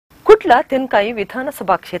ಕುಡ್ಲ ತೆನ್ಕಾಯಿ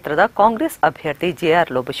ವಿಧಾನಸಭಾ ಕ್ಷೇತ್ರದ ಕಾಂಗ್ರೆಸ್ ಅಭ್ಯರ್ಥಿ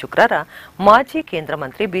ಜೆಆರ್ ಲೋಬೋ ಶುಕ್ರವಾರ ಮಾಜಿ ಕೇಂದ್ರ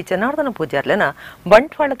ಮಂತ್ರಿ ಬಿ ಜನಾರ್ದನ ಪೂಜಾರ್ಲೆನ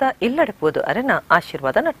ಬಂಟ್ವಾಳದ ಇಲ್ಲಡಪೋದು ಅರೆನ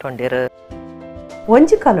ಆಶೀರ್ವಾದ ನಟ್ಟೊಂಡಿರು.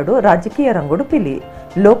 ಒಂಜಿಕಾಲಡು ರಾಜಕೀಯ ರಂಗುಡು ಪಿಲಿ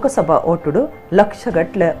ಲೋಕಸಭಾ ಓಟುಡು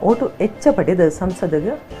ಲಕ್ಷಗಟ್ಲೆ ಓಟು ಹೆಚ್ಚ ಪಡೆದ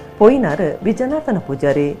ಸಂಸದಗ ಪೋಯಿನಾರು ಬಿ ಜನಾರ್ದನ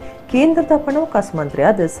ಪೂಜಾರಿ ಕೇಂದ್ರದ ಹಣಕಾಸು ಮಂತ್ರಿ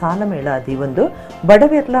ಆದ ಸಾಲ ಮೇಳ ದೀವೊಂದು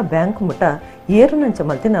ಬಡವೇರ್ಲ ಬ್ಯಾಂಕ್ ಮುಟ ಏರುನಂಚ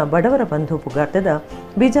ಮಲ್ತಿನ ಬಡವರ ಬಂಧು ಪುಗಾರ್ತದ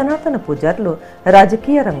ಬಿ ಜನಾರ್ದನ ಪೂಜಾರ್ಲು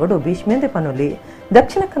ರಾಜಕೀಯ ರಂಗುಡು ಭೀಷ್ಮೇಂದೆ ಪನುಲಿ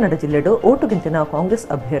ದಕ್ಷಿಣ ಕನ್ನಡ ಜಿಲ್ಲೆಡು ಓಟುಗಿಂತಿನ ಕಾಂಗ್ರೆಸ್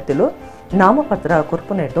ಅಭ್ಯರ್ಥಿಲು ನಾಮಪತ್ರ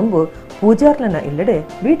ಕೊರ್ಪುನೆ ತುಂಬು ಪೂಜಾರ್ಲನ ಇಲ್ಲೆಡೆ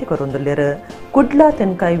ಭೇಟಿ ಕೊರೊಂದುಲ್ಲೇರು. ಕುಡ್ಲ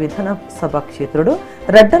ತೆನ್ಕಾಯಿ ವಿಧಾನಸಭಾ ಕ್ಷೇತ್ರಡು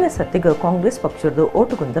ರಡ್ಡನೆ ಸತ್ತಿಗ ಕಾಂಗ್ರೆಸ್ ಪಕ್ಷದ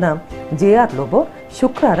ಓಟುಗುಂದನ ಜೆಆರ್ ಲೋಬೋ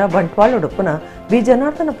ಶುಕ್ರವಾರ ಬಂಟ್ವಾಳಡುಪ್ಪುನ ಬಿ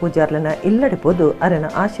ಜನಾರ್ದನ ಪೂಜಾರ್ಲನ ಇಲ್ಲಡಿಪೋದು ಅರೆನ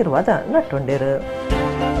ಆಶೀರ್ವಾದ ನಟ್ಟೊಂಡೇರು.